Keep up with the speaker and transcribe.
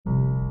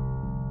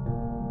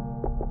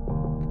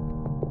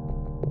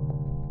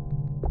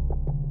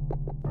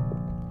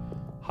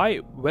Hi,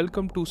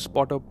 welcome to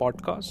Spotter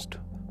Podcast.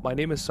 My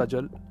name is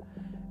Sajal,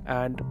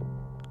 and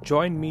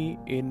join me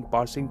in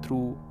passing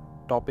through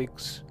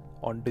topics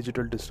on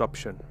digital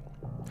disruption.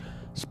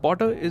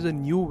 Spotter is a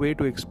new way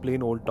to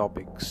explain old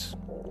topics.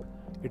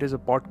 It is a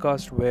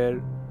podcast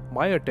where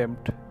my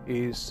attempt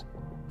is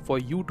for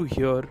you to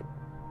hear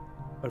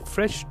a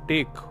fresh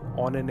take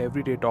on an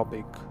everyday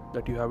topic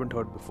that you haven't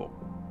heard before.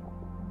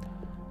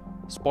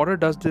 Spotter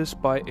does this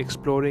by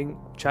exploring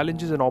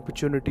challenges and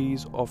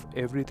opportunities of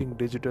everything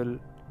digital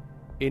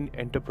in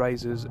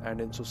enterprises and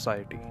in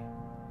society.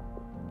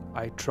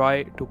 I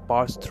try to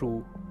pass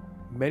through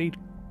many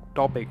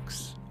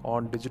topics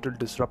on digital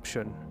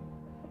disruption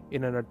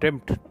in an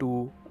attempt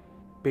to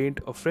paint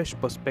a fresh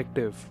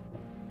perspective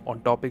on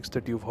topics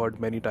that you've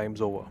heard many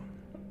times over.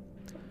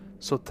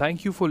 So,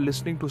 thank you for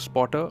listening to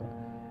Spotter,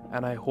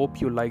 and I hope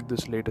you like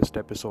this latest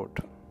episode.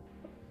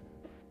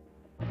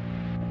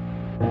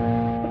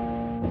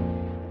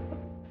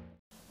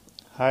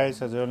 Hi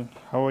Sajal,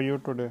 how are you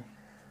today?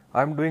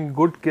 I'm doing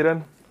good,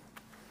 Kiran.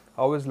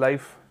 How is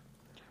life?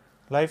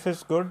 Life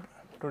is good.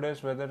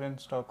 Today's weather in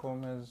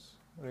Stockholm is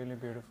really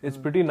beautiful. It's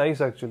pretty nice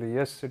actually.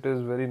 Yes, it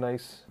is very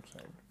nice.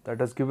 That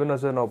has given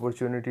us an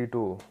opportunity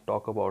to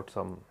talk about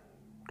some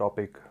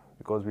topic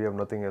because we have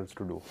nothing else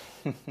to do.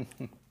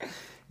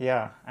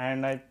 Yeah,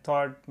 and I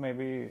thought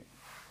maybe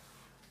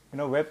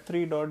Web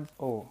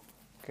 3.0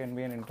 can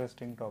be an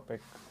interesting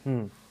topic.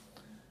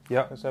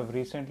 Yeah. Because I've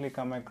recently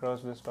come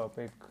across this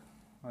topic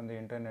on the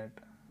internet.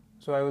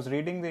 So I was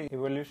reading the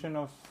evolution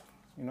of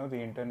the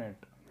internet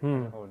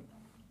as a whole,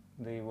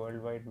 the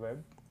World Wide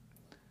Web,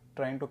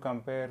 trying to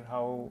compare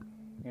how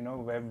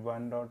Web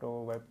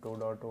 1.0, Web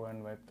 2.0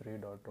 and Web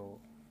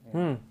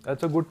 3.0.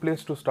 That's a good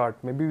place to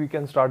start. Maybe we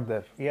can start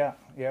there. Yeah.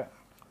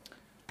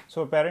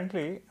 So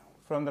apparently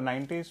from the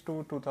 90s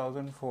to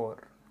 2004,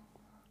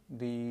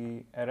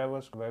 the era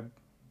was Web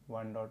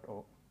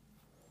 1.0,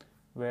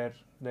 where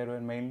there were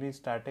mainly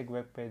static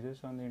web pages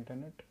on the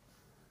internet.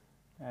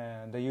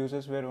 The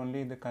users were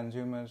only the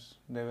consumers,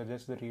 they were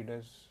just the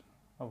readers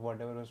of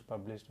whatever was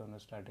published on the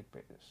static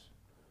pages.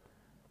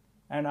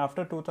 And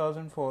after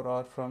 2004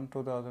 or from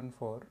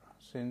 2004,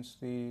 since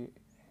these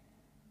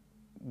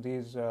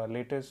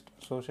latest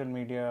social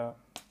media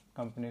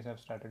companies have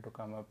started to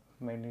come up,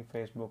 mainly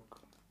Facebook,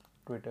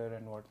 Twitter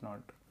and whatnot,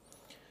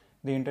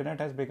 the internet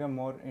has become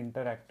more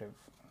interactive,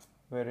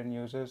 wherein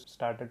users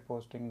started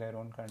posting their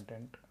own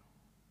content,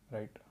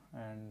 right?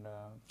 And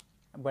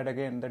but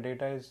again, the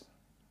data is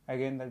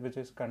that which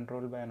is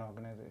controlled by an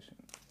organization.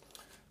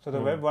 So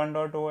the Web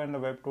 1.0 and the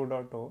Web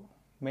 2.0,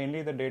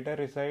 mainly the data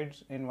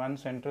resides in one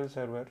central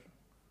server,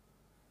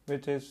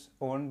 which is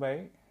owned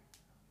by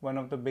one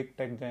of the big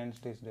tech giants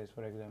these days,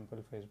 for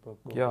example, Facebook,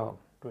 Google,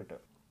 Twitter.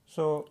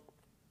 So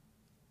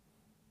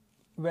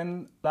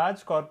when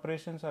large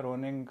corporations are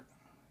owning,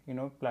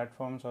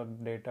 platforms or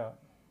data,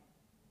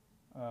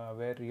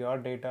 where your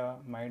data,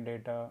 my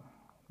data,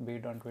 be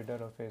it on Twitter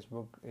or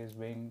Facebook, is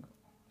being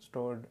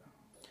stored,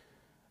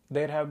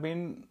 there have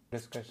been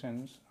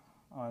discussions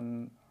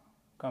on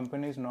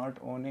companies not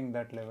owning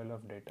that level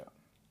of data,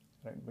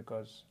 right?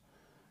 Because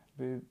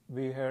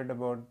we heard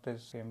about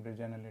this Cambridge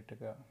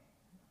Analytica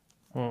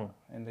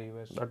in the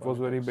US. That was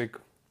very big.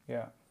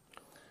 Yeah.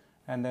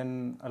 And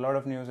then a lot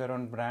of news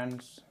around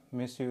brands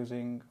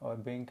misusing or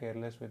being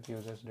careless with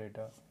users'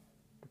 data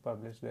to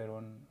publish their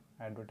own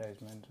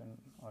advertisements and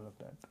all of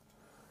that.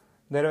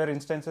 There were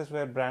instances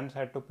where brands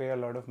had to pay a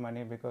lot of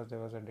money because there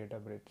was a data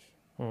breach.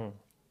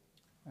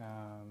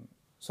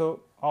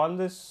 So all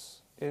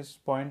this is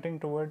pointing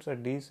towards a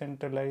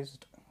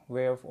decentralized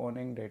way of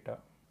owning data,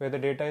 where the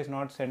data is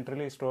not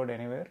centrally stored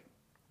anywhere,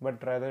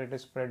 but rather it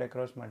is spread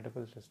across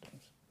multiple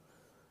systems,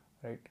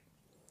 right?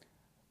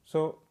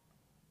 So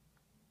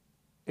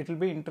it will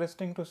be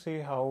interesting to see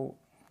how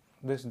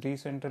this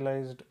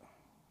decentralized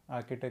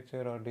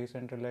architecture or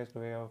decentralized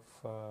way of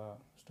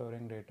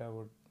storing data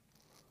would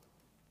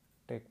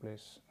take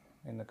place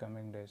in the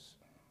coming days.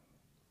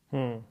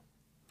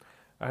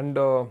 And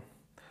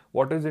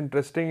what is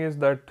interesting is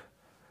that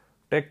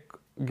tech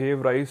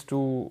gave rise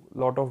to a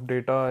lot of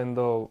data in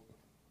the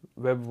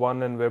Web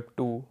 1 and Web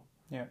 2.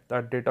 Yeah.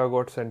 That data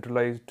got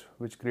centralized,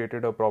 which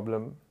created a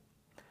problem.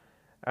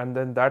 And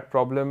then that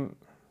problem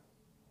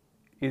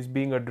is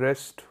being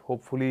addressed,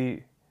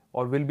 hopefully,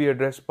 or will be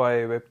addressed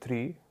by Web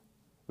 3,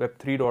 Web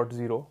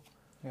 3.0.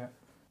 Yeah.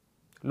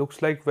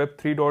 Looks like Web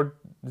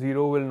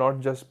 3.0 will not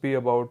just be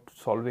about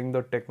solving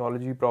the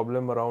technology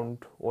problem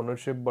around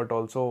ownership, but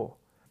also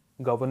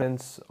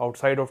governance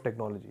outside of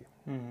technology.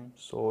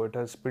 So it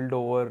has spilled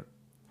over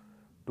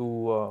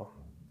to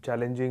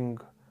challenging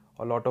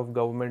a lot of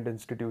government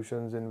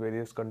institutions in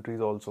various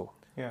countries also.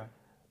 Yeah.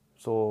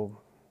 So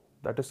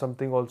that is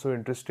something also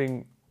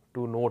interesting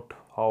to note,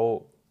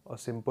 how a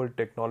simple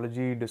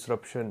technology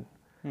disruption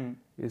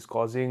is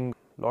causing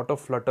a lot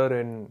of flutter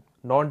in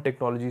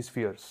non-technology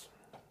spheres.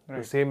 Right.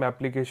 The same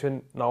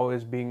application now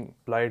is being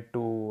applied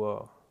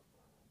to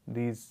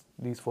these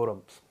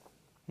forums.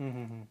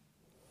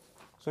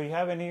 So you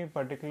have any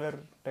particular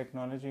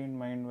technology in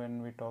mind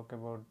when we talk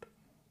about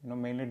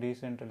mainly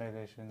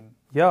decentralization.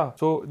 Yeah.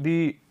 So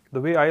the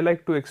way I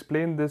like to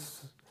explain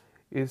this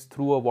is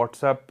through a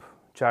WhatsApp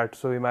chat.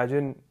 So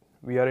imagine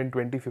we are in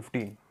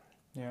 2015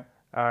 Yeah.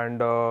 and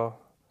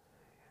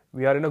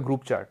we are in a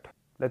group chat.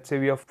 Let's say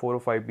we have 4 or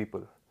 5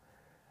 people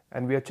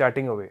and we are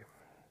chatting away.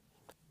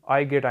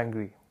 I get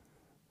angry.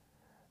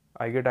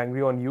 I get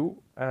angry on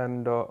you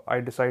and I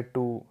decide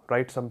to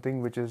write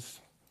something which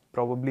is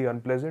probably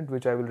unpleasant,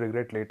 which I will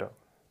regret later.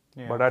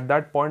 Yeah. But at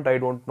that point, I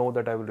don't know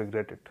that I will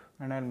regret it.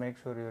 And I'll make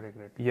sure you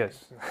regret it.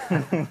 Yes.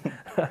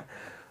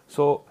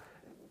 So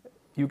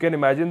you can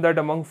imagine that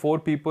among 4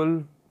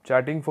 people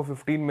chatting for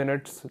 15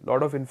 minutes, a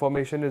lot of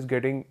information is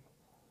getting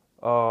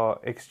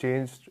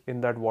exchanged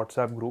in that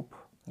WhatsApp group.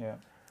 Yeah.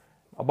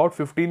 About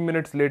 15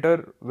 minutes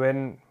later,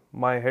 when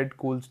my head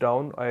cools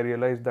down, I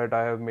realize that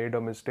I have made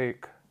a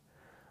mistake.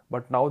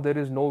 But now there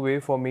is no way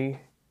for me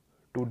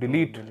to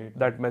delete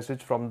that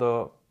message from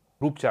the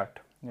group chat.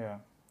 Yeah.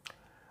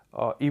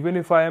 Even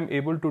if I am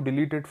able to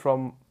delete it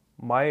from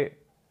my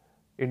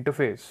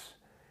interface,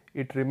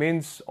 it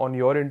remains on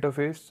your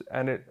interface,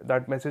 and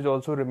that message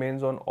also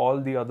remains on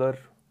all the other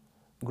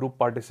group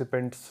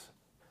participants.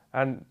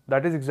 And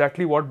that is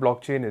exactly what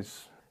blockchain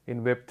is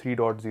in Web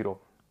 3.0.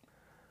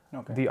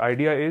 Okay. The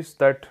idea is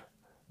that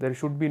there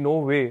should be no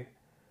way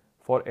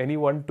for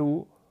anyone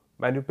to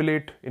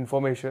manipulate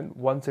information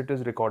once it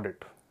is recorded.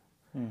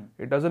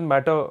 It doesn't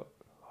matter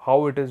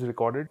how it is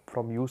recorded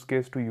from use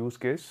case to use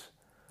case,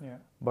 Yeah.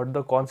 but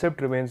the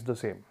concept remains the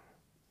same.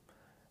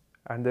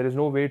 And there is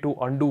no way to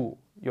undo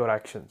your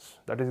actions.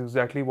 That is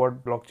exactly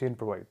what blockchain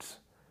provides.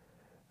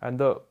 And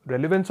the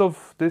relevance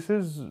of this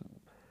is,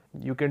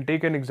 you can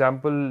take an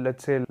example,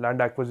 let's say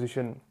land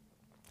acquisition.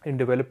 In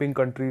developing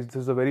countries, this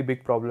is a very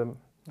big problem.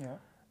 Yeah.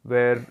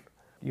 Where,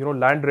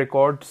 land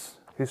records,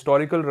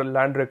 historical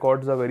land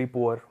records are very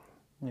poor.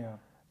 Yeah.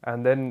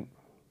 And then,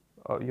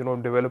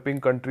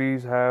 developing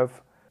countries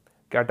have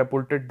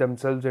catapulted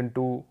themselves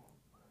into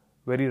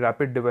very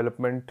rapid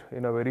development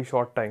in a very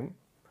short time.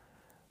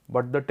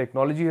 But the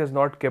technology has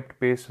not kept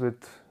pace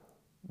with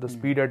the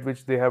speed at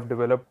which they have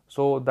developed.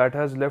 So that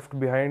has left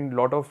behind a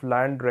lot of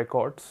land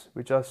records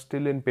which are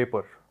still in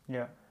paper.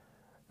 Yeah.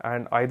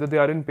 And either they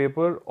are in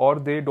paper or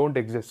they don't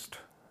exist.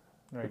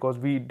 Right. Because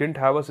we didn't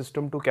have a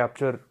system to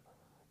capture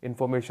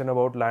information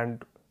about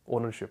land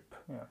ownership.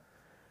 Yeah.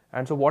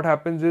 And so what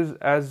happens is,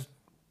 as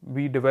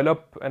we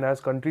develop and as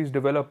countries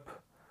develop,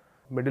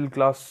 middle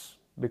class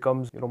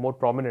becomes more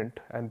prominent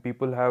and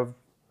people have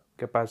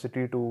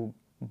capacity to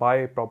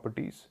buy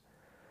properties.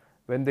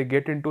 When they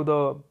get into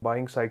the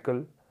buying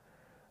cycle,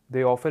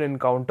 they often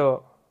encounter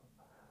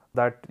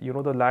that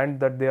the land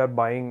that they are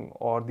buying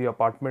or the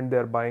apartment they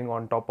are buying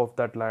on top of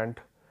that land,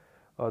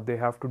 they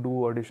have to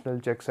do additional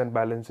checks and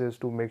balances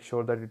to make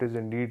sure that it is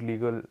indeed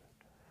legal.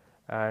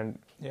 And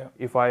Yeah.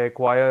 if I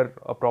acquire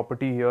a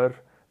property here,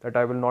 that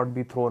I will not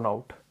be thrown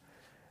out.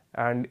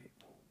 And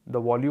the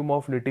volume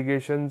of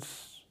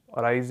litigations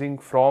arising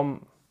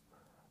from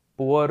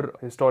poor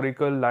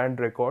historical land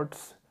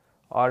records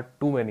are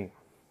too many.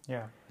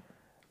 Yeah.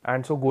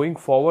 And so going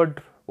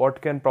forward,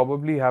 what can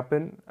probably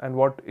happen, and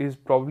what is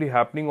probably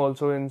happening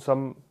also in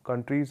some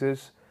countries,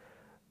 is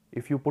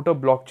if you put a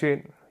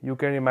blockchain, you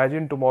can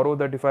imagine tomorrow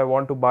that if I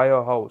want to buy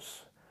a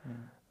house,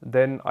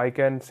 then I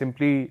can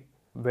simply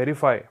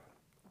verify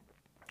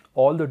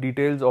all the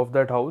details of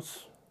that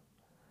house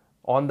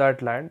on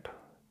that land,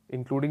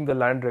 including the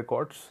land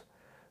records,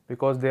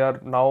 because they are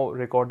now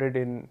recorded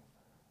in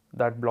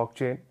that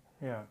blockchain.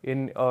 Yeah.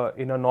 In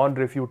a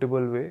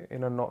non-refutable way,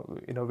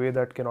 in a way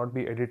that cannot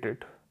be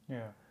edited.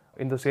 Yeah.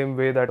 In the same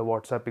way that a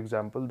WhatsApp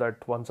example,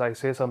 that once I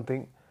say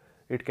something,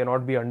 it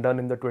cannot be undone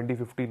in the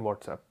 2015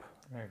 WhatsApp.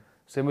 Right.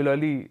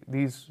 Similarly,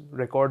 these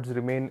records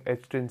remain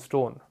etched in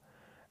stone.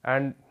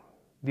 And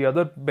the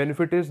other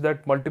benefit is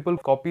that multiple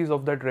copies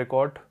of that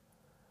record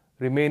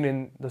remain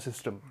in the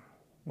system.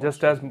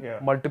 Just as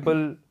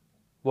multiple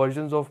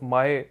versions of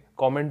my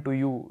comment to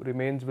you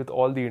remains with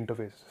all the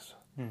interfaces.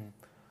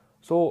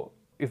 So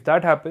if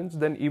that happens,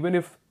 then even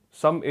if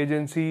some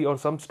agency or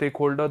some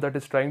stakeholder that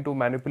is trying to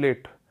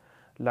manipulate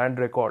land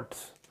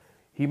records,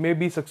 he may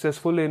be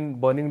successful in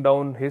burning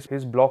down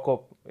his block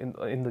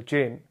in the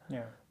chain.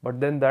 Yeah. But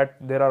then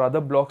there are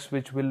other blocks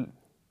which will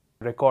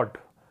record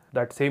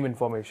that same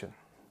information,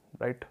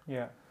 right?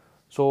 Yeah.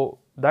 So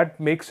that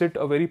makes it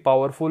a very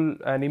powerful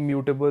and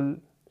immutable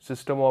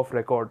system of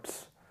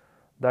records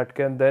that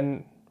can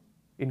then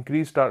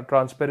increase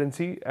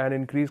transparency and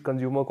increase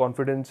consumer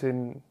confidence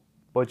in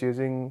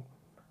purchasing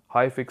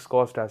high fixed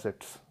cost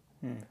assets.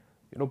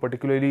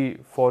 Particularly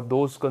for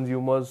those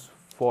consumers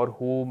for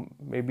whom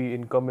maybe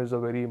income is a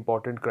very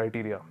important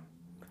criteria.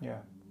 Yeah.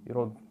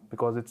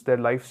 Because it's their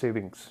life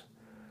savings.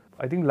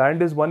 I think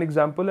land is one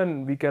example,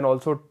 and we can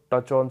also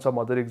touch on some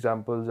other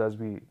examples as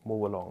we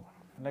move along.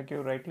 Like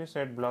you rightly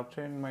said,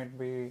 blockchain might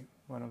be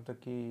one of the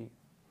key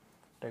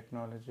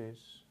technologies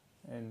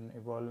in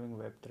evolving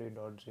Web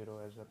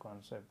 3.0 as a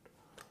concept.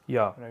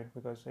 Yeah. Right,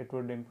 because it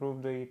would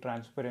improve the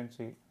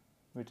transparency,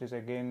 which is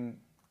again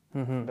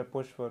the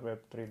push for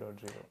Web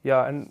 3.0.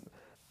 Yeah, and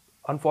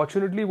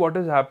Unfortunately, what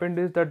has happened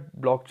is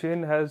that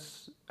blockchain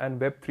has and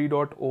Web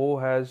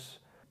 3.0 has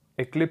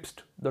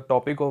eclipsed the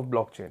topic of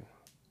blockchain.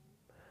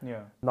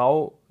 Yeah.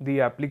 Now,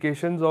 the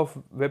applications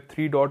of Web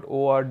 3.0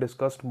 are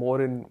discussed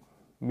more in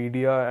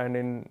media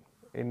and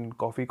in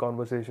coffee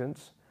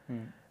conversations.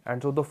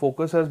 And so the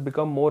focus has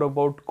become more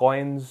about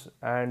coins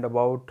and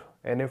about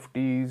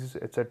NFTs,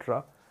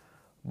 etc.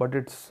 But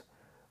its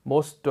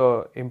most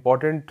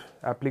important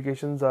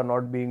applications are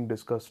not being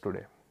discussed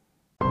today.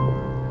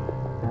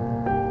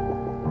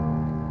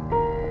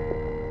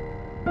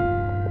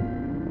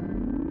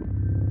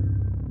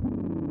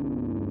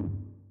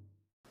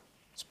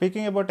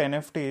 Speaking about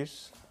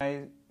NFTs,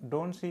 I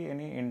don't see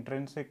any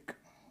intrinsic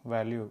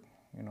value,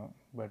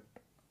 but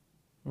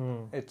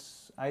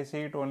I see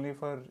it only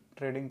for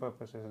trading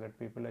purposes that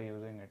people are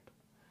using it.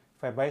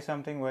 If I buy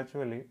something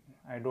virtually,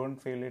 I don't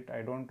feel it,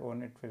 I don't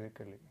own it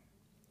physically,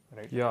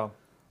 right? Yeah.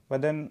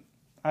 But then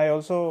I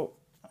also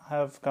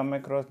have come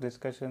across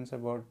discussions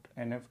about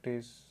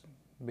NFTs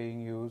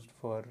being used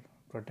for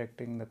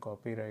protecting the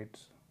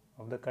copyrights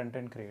of the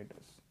content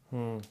creators.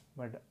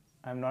 But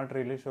I'm not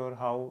really sure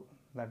how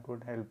that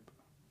would help.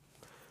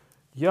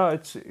 Yeah,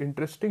 it's an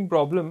interesting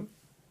problem.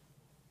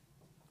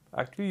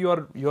 Actually,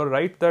 you're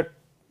right that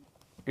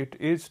it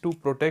is to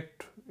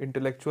protect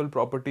intellectual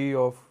property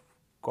of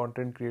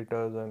content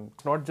creators, and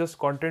not just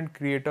content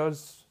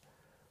creators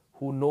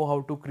who know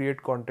how to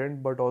create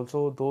content, but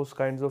also those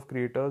kinds of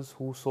creators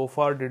who so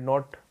far did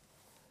not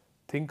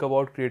think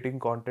about creating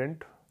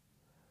content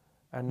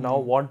and now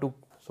want to.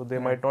 So they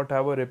might not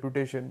have a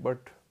reputation, but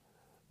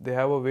they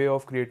have a way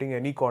of creating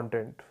any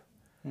content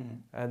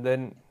and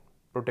then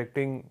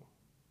protecting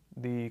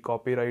the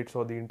copyrights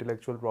or the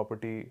intellectual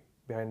property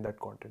behind that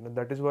content. And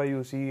that is why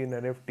you see in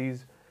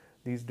NFTs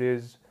these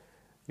days,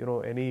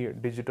 any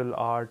digital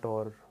art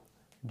or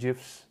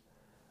GIFs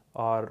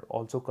are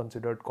also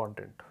considered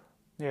content.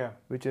 Yeah.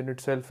 Which in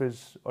itself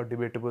is a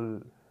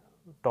debatable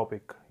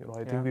topic.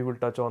 I think we will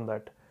touch on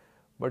that.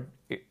 But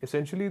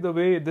essentially, the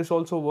way this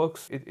also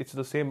works, it's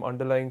the same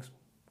underlying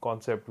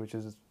concept, which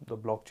is the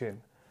blockchain,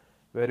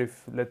 where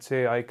if, let's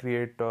say, I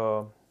create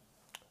a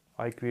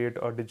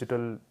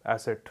digital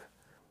asset,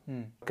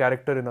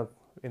 character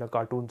in a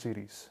cartoon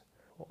series.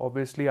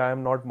 Obviously, I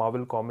am not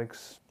Marvel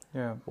Comics.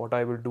 Yeah. What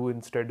I will do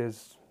instead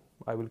is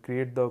I will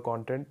create the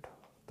content,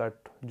 that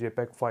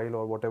JPEG file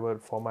or whatever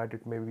format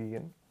it may be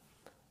in,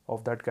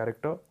 of that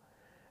character,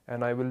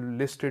 and I will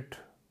list it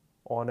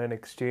on an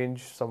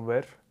exchange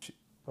somewhere,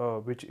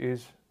 which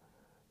is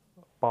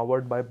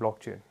powered by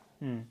blockchain.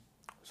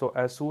 So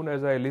as soon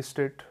as I list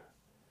it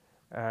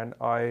and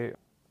I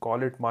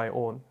call it my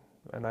own,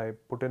 and I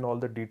put in all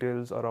the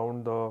details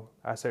around the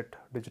asset,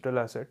 digital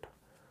asset,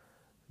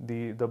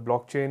 the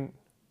blockchain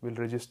will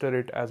register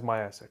it as my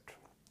asset.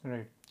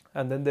 Right.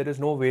 And then there is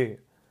no way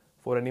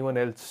for anyone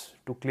else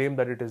to claim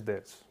that it is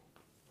theirs.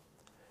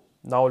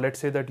 Now let's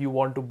say that you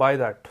want to buy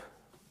that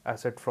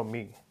asset from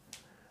me,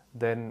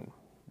 then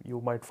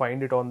you might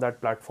find it on that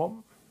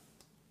platform.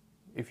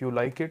 If you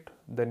like it,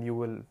 then you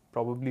will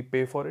probably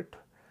pay for it.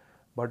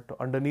 But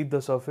underneath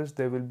the surface,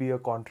 there will be a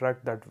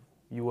contract that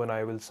you and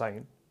I will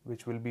sign,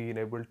 which will be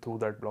enabled through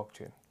that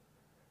blockchain,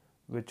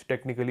 which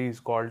technically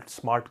is called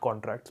smart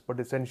contracts. But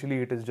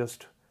essentially, it is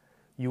just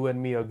you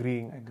and me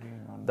agreeing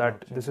on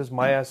that blockchain. This is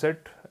my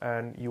asset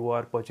and you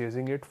are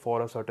purchasing it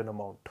for a certain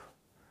amount.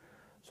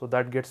 So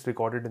that gets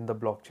recorded in the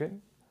blockchain.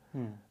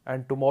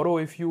 And tomorrow,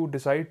 if you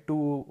decide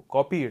to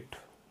copy it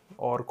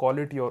or call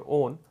it your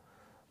own,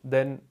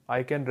 then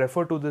I can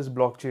refer to this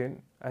blockchain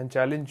and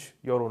challenge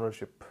your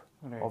ownership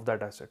of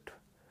that asset.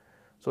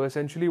 So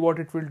essentially what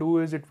it will do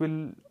is it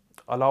will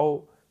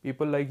allow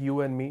people like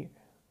you and me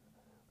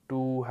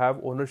to have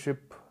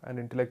ownership and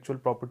intellectual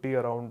property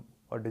around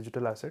a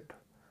digital asset.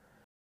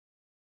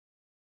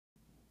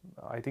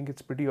 I think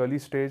it's pretty early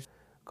stage.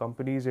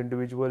 Companies,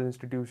 individual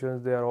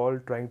institutions, they are all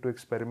trying to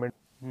experiment.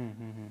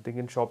 I think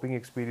in shopping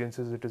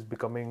experiences it is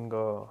becoming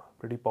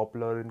pretty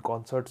popular. In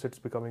concerts it's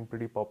becoming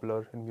pretty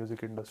popular in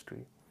music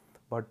industry.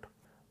 But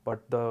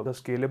the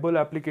scalable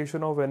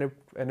application of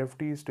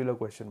NFT is still a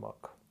question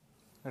mark.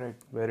 Right.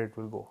 Where it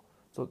will go.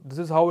 So this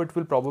is how it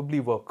will probably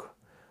work.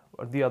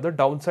 The other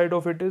downside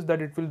of it is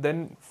that it will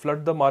then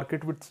flood the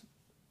market with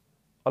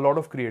a lot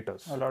of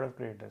creators. A lot of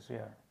creators,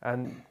 yeah.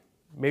 And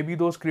maybe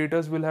those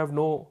creators will have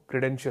no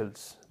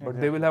credentials, but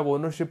they will have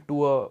ownership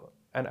to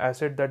an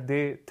asset that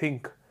they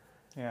think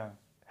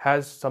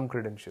has some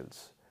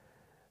credentials.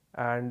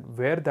 And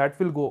where that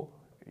will go,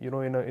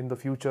 in the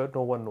future,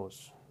 no one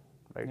knows.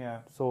 Right? Yeah.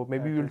 So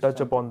maybe we'll touch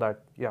upon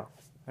that. Yeah.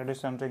 That is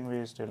something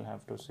we still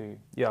have to see.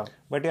 Yeah.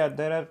 But yeah,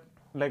 there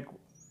are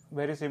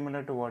very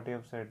similar to what you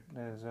have said.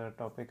 There's a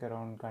topic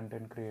around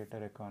content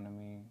creator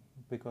economy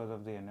because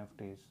of the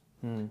NFTs.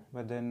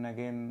 But then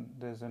again,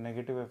 there's a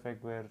negative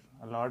effect where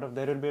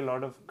there will be a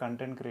lot of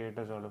content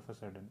creators all of a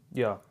sudden.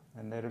 Yeah.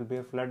 And there will be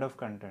a flood of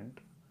content.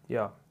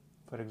 Yeah.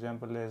 For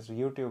example, there's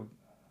YouTube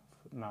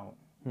now,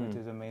 which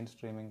is a main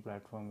streaming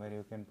platform where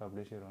you can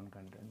publish your own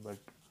content. But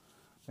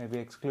maybe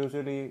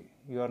exclusively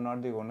you are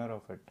not the owner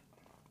of it.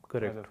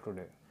 Correct. As of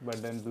today.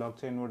 But then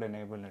blockchain would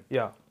enable it.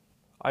 Yeah.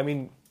 I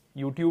mean,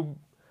 YouTube,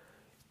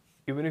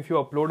 even if you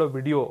upload a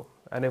video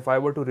and if I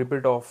were to rip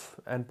it off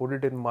and put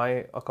it in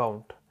my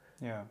account,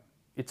 Yeah.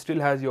 it still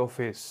has your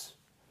face.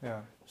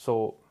 Yeah.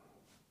 So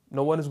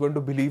no one is going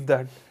to believe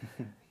that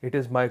it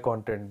is my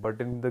content.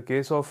 But in the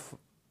case of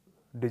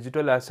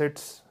digital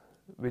assets,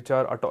 which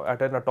are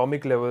at an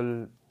atomic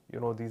level,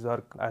 these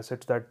are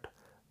assets that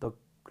the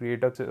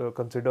creator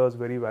considers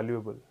very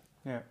valuable.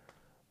 Yeah.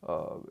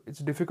 It's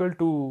difficult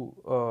to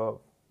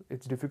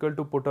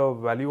put a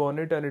value on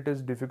it, and it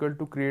is difficult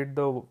to create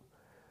the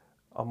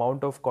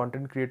amount of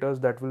content creators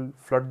that will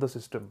flood the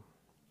system.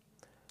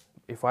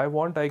 If I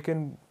want, I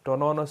can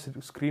turn on a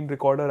screen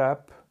recorder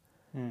app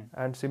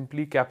and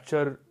simply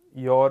capture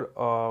your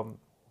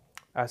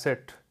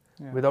asset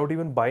without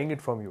even buying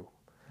it from you.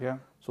 Yeah.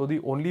 So the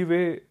only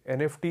way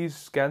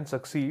NFTs can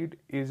succeed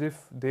is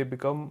if they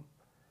become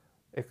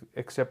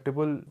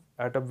acceptable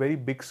at a very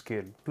big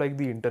scale, like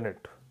the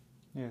internet.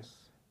 Yes.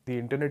 The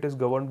internet is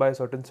governed by a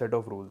certain set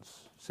of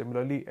rules.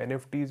 Similarly,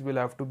 NFTs will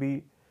have to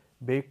be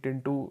baked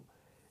into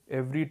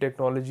every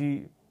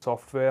technology,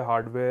 software,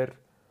 hardware,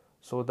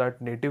 so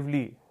that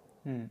natively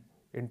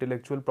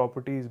intellectual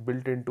property is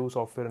built into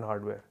software and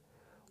hardware.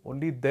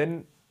 Only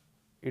then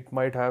it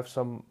might have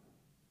some,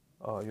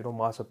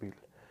 mass appeal.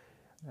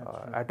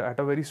 At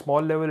a very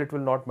small level, it will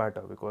not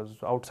matter, because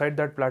outside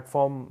that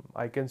platform,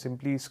 I can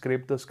simply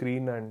scrape the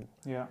screen and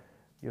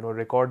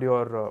record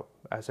your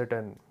asset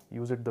and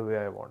use it the way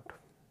I want.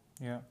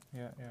 Yeah.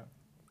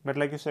 But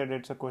like you said,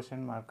 it's a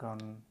question mark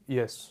on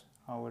Yes.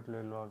 how it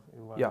will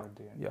evolve Yeah. at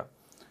the end. Yeah.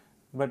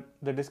 But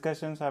the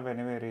discussions have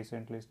anyway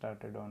recently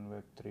started on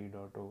Web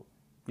 3.0.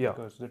 Yeah.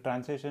 Because the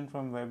transition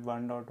from Web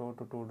 1.0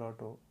 to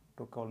 2.0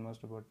 took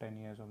almost about 10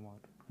 years or more.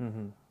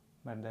 Mm-hmm.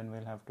 But then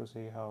we'll have to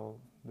see how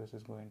this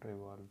is going to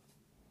evolve.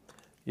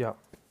 Yeah.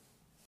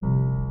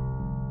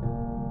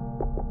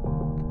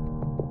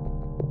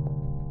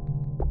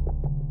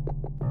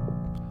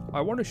 I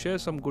want to share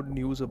some good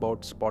news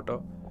about Spotter.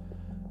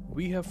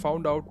 We have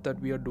found out that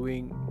we are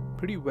doing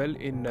pretty well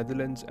in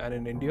Netherlands and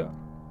in India.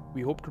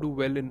 We hope to do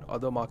well in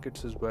other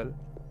markets as well.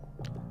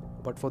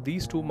 But for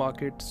these two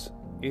markets,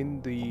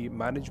 in the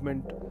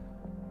management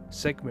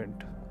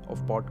segment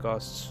of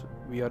podcasts,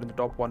 we are in the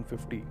top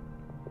 150.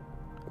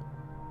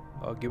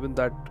 Given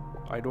that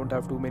I don't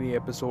have too many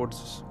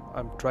episodes,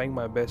 I'm trying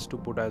my best to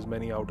put as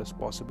many out as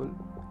possible.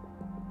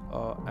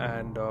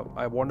 And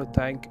I want to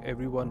thank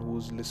everyone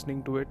who's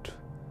listening to it.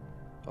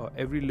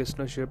 Every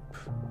listenership,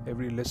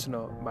 every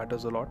listener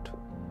matters a lot.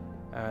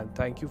 And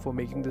thank you for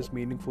making this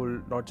meaningful,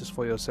 not just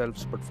for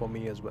yourselves, but for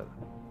me as well.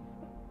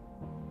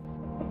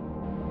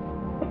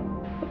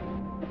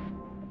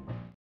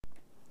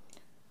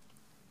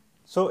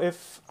 So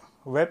if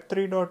Web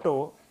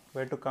 3.0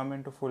 were to come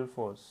into full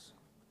force,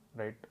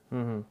 right,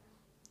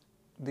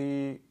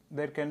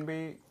 there can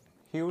be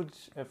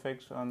huge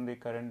effects on the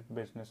current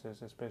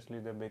businesses, especially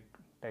the big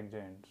tech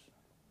giants.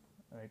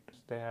 Right,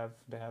 they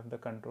have the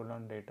control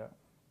on data,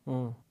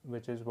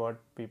 which is what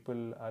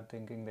people are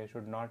thinking they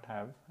should not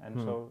have, and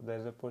so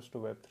there's a push to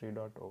Web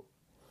 3.0.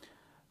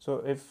 So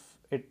if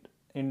it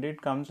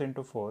indeed comes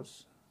into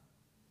force,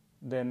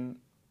 then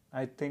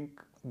I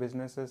think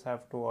businesses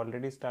have to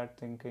already start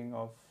thinking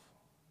of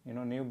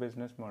new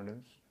business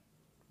models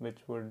which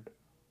would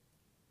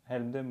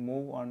help them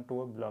move on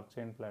to a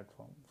blockchain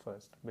platform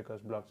first,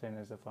 because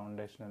blockchain is the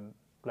foundational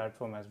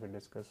platform as we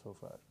discussed so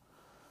far.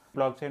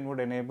 Blockchain would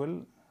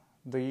enable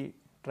the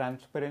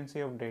transparency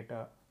of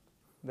data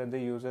that the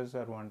users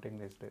are wanting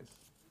these days.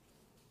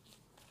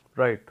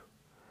 Right.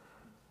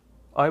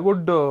 I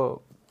would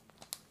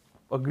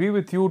agree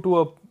with you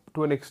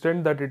to an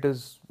extent that it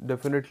is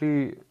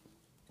definitely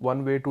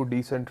one way to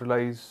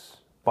decentralize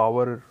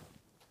power.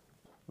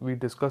 We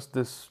discussed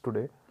this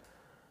today.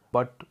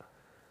 But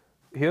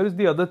here is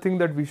the other thing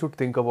that we should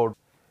think about.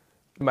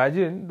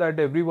 Imagine that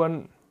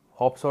everyone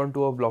hops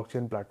onto a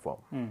blockchain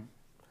platform.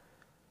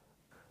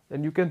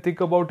 Then you can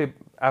think about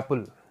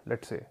Apple,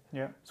 let's say.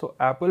 Yeah. So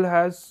Apple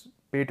has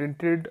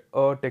patented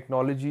a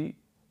technology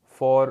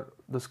for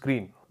the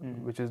screen,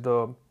 which is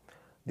the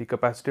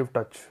capacitive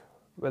touch.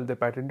 Well, they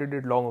patented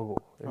it long ago,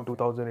 in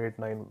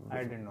 2008-9.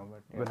 I didn't know,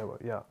 but whenever,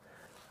 yeah.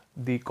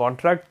 The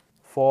contract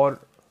for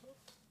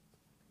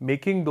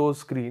making those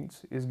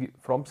screens is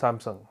from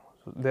Samsung.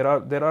 So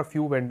there are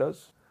few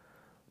vendors.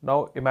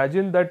 Now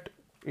imagine that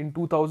in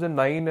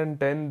 2009 and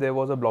 10 there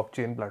was a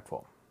blockchain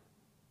platform.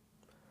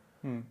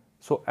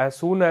 So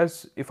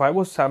if I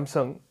was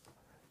Samsung,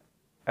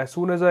 as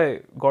soon as I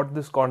got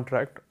this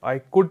contract, I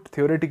could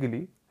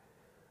theoretically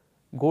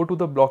go to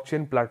the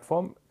blockchain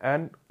platform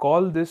and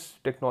call this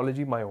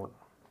technology my own,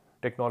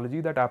 technology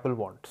that Apple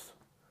wants.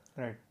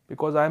 Right.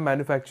 Because I am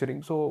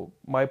manufacturing, so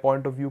my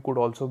point of view could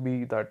also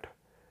be that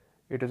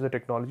it is a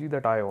technology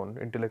that I own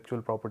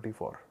intellectual property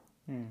for.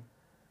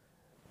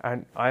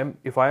 And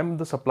if I am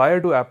the supplier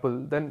to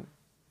Apple, then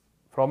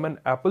from an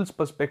Apple's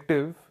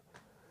perspective,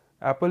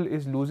 Apple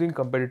is losing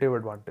competitive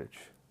advantage.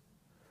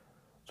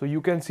 So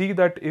you can see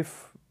that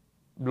if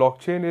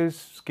blockchain is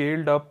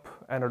scaled up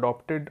and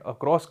adopted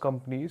across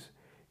companies,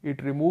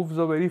 it removes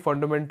a very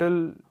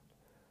fundamental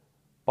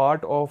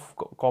part of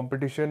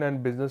competition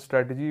and business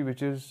strategy,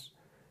 which is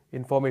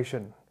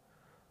information.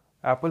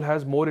 Apple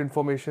has more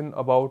information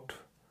about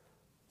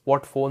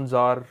what phones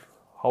are,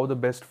 how the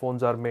best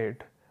phones are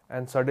made,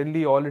 and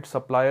suddenly all its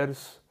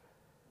suppliers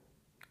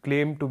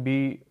claim to be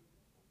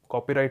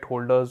copyright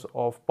holders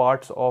of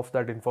parts of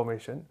that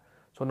information.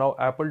 So now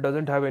Apple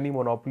doesn't have any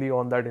monopoly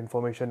on that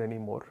information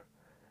anymore,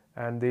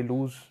 and they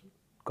lose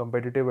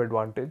competitive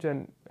advantage.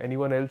 And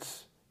anyone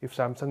else, if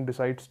Samsung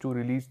decides to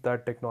release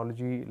that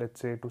technology,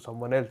 let's say to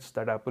someone else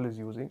that Apple is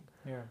using,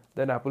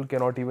 then Apple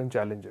cannot even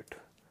challenge it.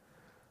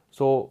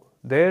 So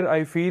there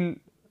I feel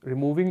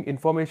removing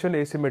information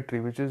asymmetry,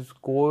 which is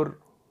core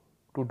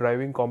to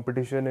driving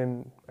competition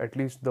in at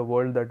least the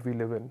world that we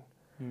live in.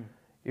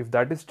 If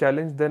that is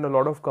challenged, then a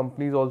lot of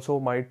companies also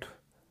might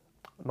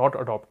not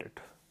adopt it.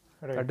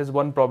 Right. That is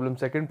one problem.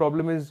 Second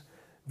problem is,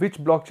 which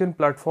blockchain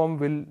platform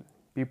will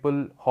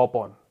people hop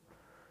on?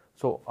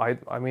 So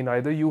I mean,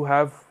 either you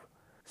have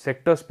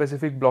sector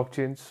specific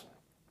blockchains,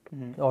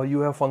 or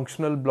you have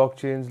functional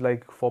blockchains,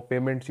 like for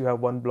payments you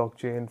have one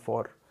blockchain,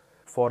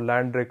 for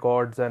land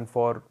records and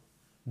for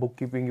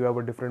bookkeeping you have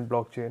a different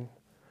blockchain,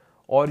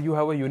 or you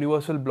have a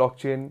universal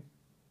blockchain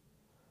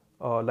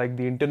like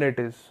the internet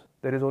is.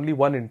 There is only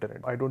one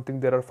internet. I don't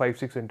think there are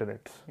 5-6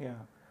 internets.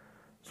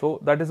 So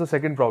that is the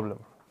second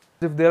problem.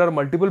 If there are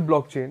multiple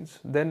blockchains,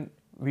 then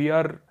we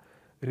are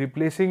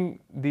replacing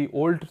the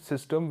old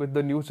system with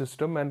the new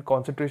system, and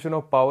concentration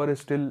of power is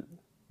still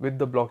with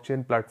the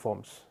blockchain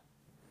platforms.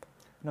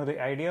 Now, the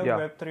idea of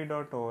Web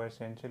 3.0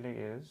 essentially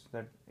is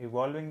that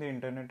evolving the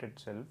internet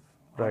itself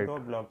onto a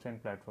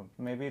blockchain platform.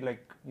 Maybe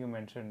like you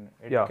mentioned,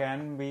 it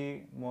can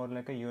be more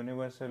like a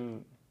universal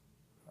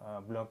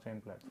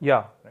blockchain platform.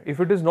 Right? If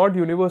it is not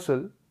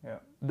universal,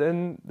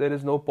 then there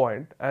is no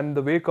point. And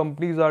the way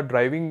companies are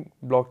driving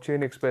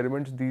blockchain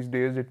experiments these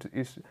days, it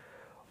is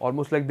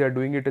almost like they are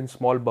doing it in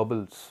small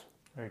bubbles.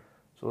 Right.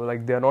 So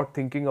like they are not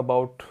thinking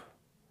about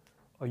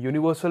a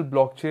universal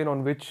blockchain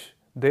on which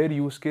their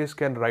use case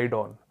can ride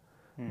on.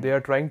 They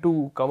are trying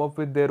to come up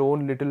with their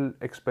own little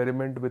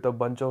experiment with a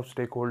bunch of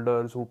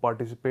stakeholders who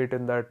participate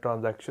in that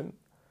transaction.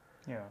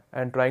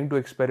 And trying to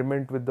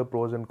experiment with the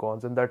pros and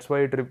cons, and that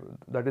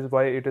is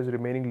why it is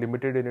remaining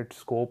limited in its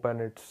scope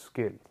and its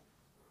scale.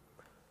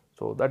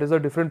 So that is a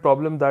different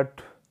problem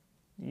that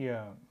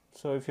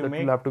So if you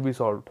will have to be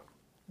solved.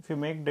 If you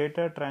make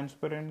data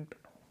transparent,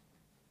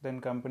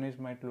 then companies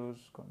might lose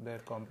their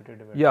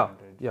competitive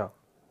advantage.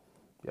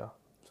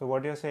 So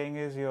what you're saying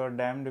is you're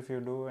damned if you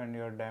do and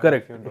you're damned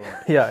if you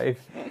don't.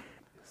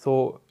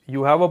 So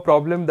you have a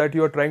problem that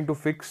you are trying to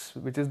fix,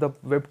 which is the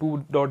Web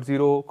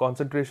 2.0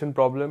 concentration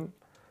problem.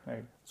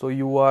 Right. So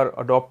you are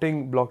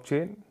adopting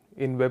blockchain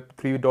in Web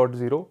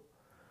 3.0,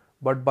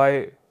 but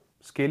by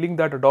scaling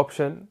that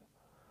adoption,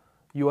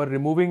 you are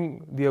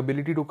removing the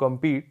ability to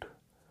compete.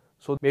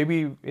 So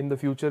maybe in the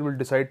future we'll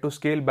decide to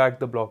scale back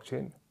the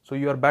blockchain. So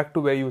you are back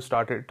to where you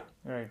started.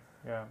 Right.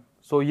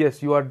 So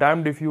yes, you are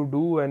damned if you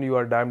do and you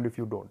are damned if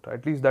you don't.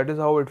 At least that is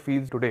how it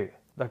feels today.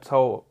 That's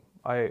how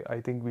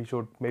I think we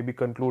should maybe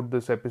conclude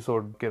this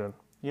episode, Kiran.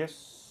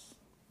 Yes,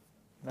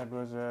 that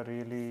was a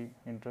really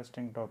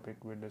interesting topic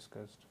we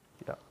discussed.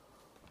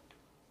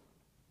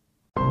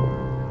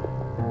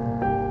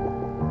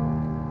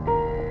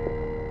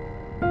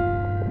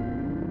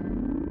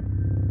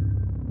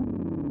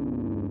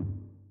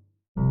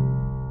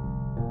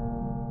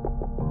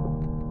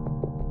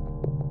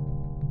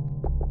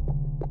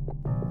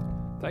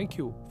 Thank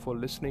you for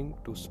listening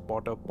to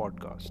Spotter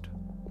Podcast.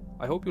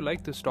 I hope you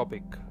like this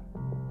topic.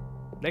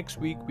 Next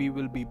week we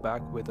will be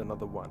back with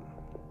another one,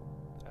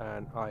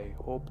 and I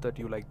hope that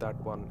you like that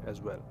one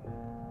as well.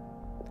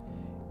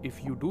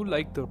 If you do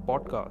like the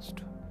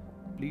podcast,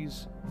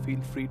 please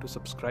feel free to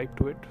subscribe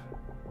to it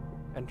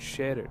and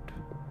share it,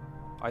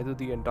 either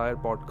the entire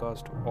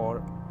podcast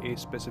or a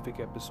specific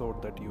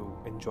episode that you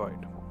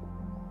enjoyed.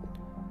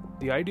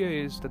 The idea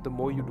is that the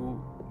more you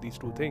do these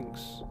two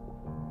things,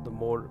 the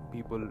more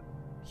people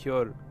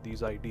hear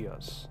these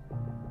ideas,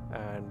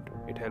 and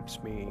it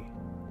helps me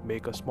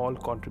make a small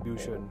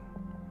contribution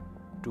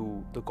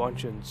to the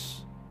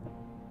conscience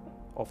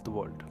of the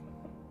world.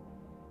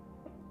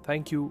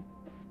 Thank you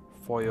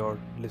for your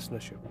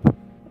listenership.